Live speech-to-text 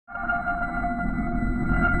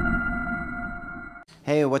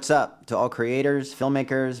Hey, what's up to all creators,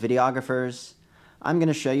 filmmakers, videographers? I'm going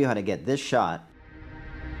to show you how to get this shot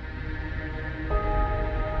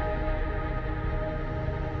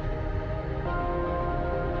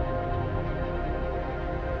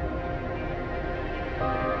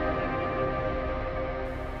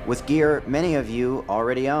with gear many of you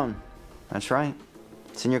already own. That's right.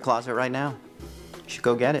 It's in your closet right now. You should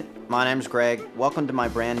go get it. My name's Greg. Welcome to my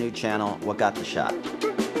brand new channel, What Got the Shot.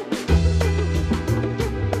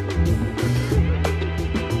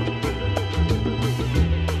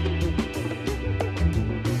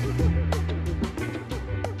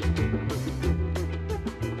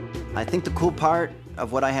 I think the cool part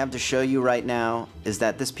of what I have to show you right now is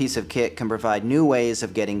that this piece of kit can provide new ways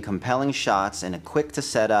of getting compelling shots in a quick to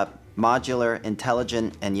set up, modular,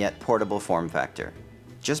 intelligent, and yet portable form factor.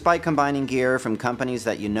 Just by combining gear from companies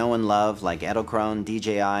that you know and love like Edelkrone,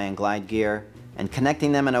 DJI, and Glide Gear, and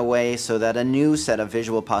connecting them in a way so that a new set of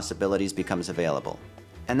visual possibilities becomes available.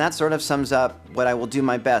 And that sort of sums up what I will do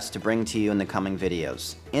my best to bring to you in the coming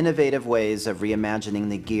videos. Innovative ways of reimagining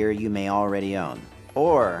the gear you may already own,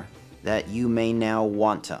 or that you may now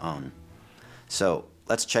want to own. So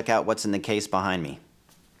let's check out what's in the case behind me.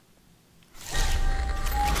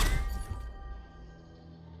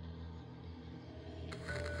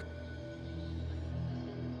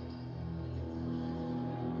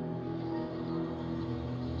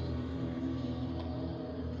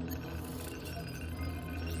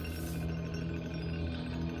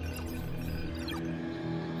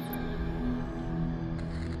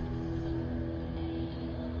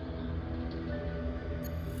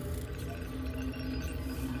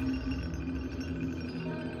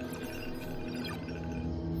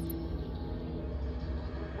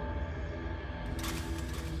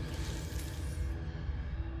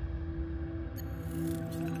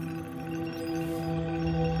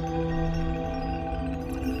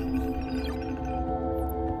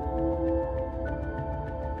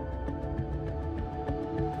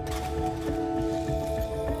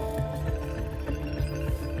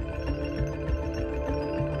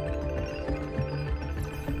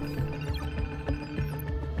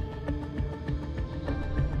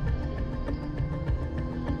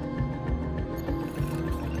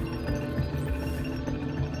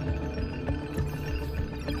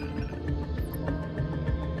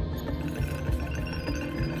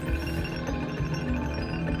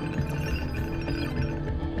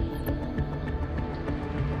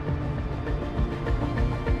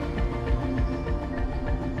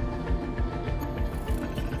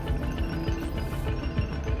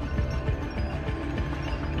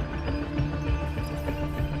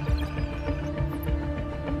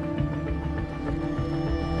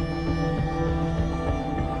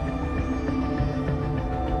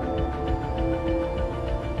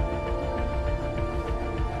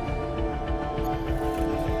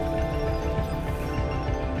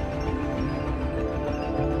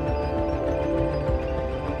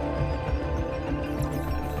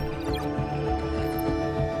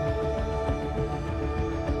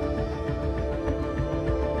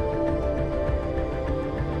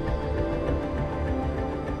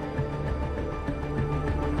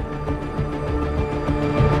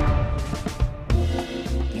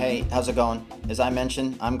 Hey, how's it going? As I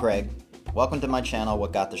mentioned, I'm Greg. Welcome to my channel,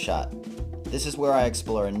 What Got the Shot. This is where I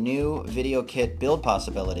explore new video kit build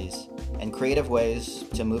possibilities and creative ways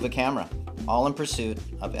to move a camera, all in pursuit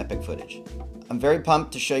of epic footage. I'm very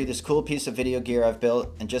pumped to show you this cool piece of video gear I've built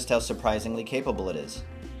and just how surprisingly capable it is.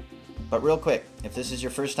 But real quick, if this is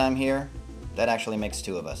your first time here, that actually makes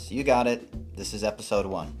two of us. You got it, this is episode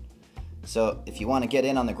 1. So if you want to get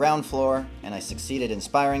in on the ground floor and I succeeded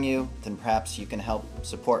inspiring you, then perhaps you can help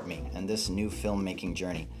support me in this new filmmaking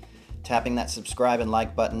journey. Tapping that subscribe and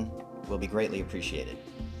like button will be greatly appreciated.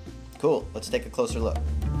 Cool, let's take a closer look.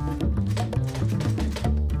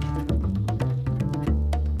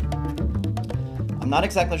 I'm not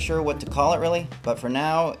exactly sure what to call it really, but for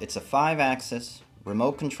now it's a 5-axis,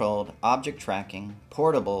 remote-controlled, object tracking,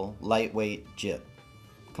 portable, lightweight jib,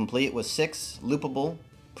 complete with 6 loopable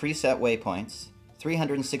preset waypoints,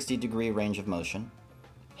 360-degree range of motion,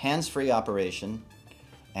 hands-free operation,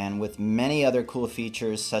 and with many other cool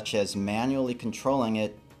features such as manually controlling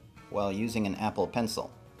it while using an Apple Pencil,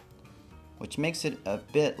 which makes it a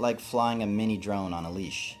bit like flying a mini drone on a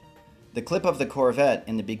leash. The clip of the Corvette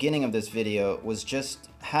in the beginning of this video was just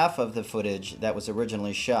half of the footage that was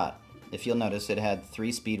originally shot. If you'll notice, it had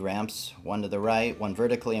 3 speed ramps, one to the right, one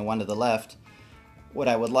vertically, and one to the left. What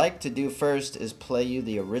I would like to do first is play you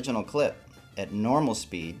the original clip at normal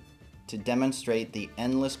speed to demonstrate the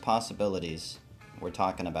endless possibilities we're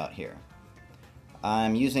talking about here.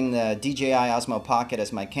 I'm using the DJI Osmo Pocket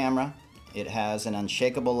as my camera. It has an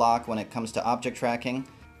unshakable lock when it comes to object tracking,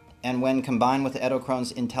 and when combined with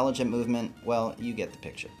Edelkrone's intelligent movement, well, you get the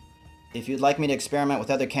picture. If you'd like me to experiment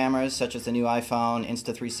with other cameras, such as the new iPhone,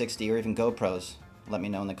 Insta360, or even GoPros, let me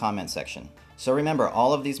know in the comment section. So remember,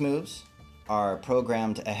 all of these moves are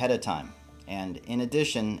programmed ahead of time. And in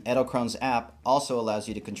addition, Edelkrone's app also allows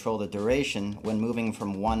you to control the duration when moving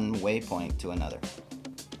from one waypoint to another.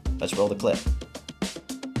 Let's roll the clip.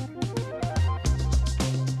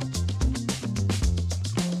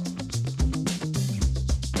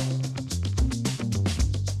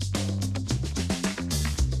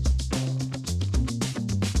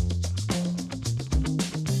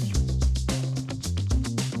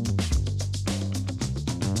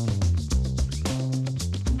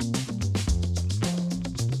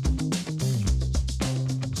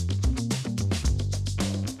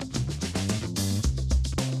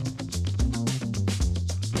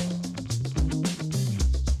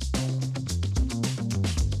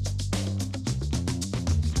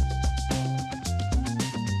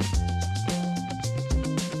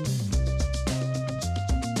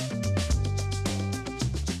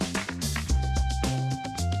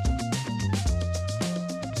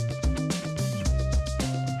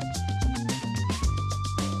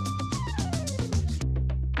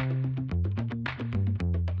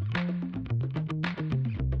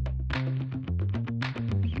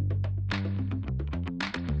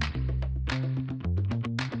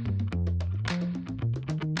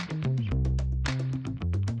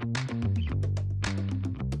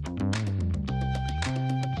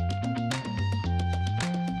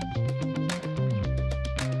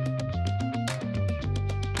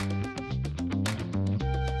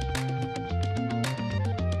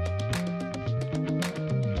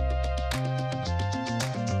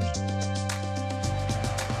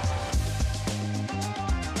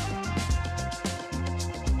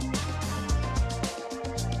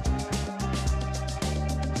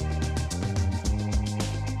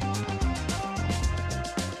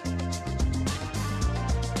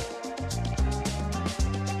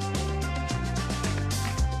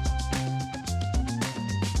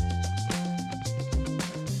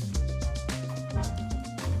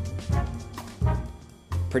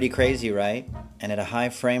 Pretty crazy, right? And at a high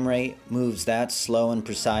frame rate, moves that slow and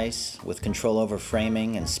precise with control over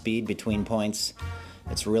framing and speed between points.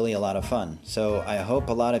 It's really a lot of fun. So I hope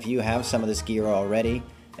a lot of you have some of this gear already,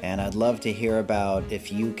 and I'd love to hear about if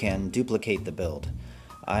you can duplicate the build.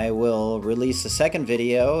 I will release a second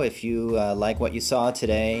video if you like what you saw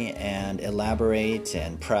today, and elaborate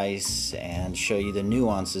and price and show you the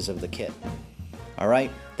nuances of the kit.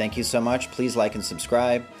 Alright, thank you so much. Please like and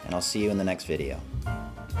subscribe, and I'll see you in the next video.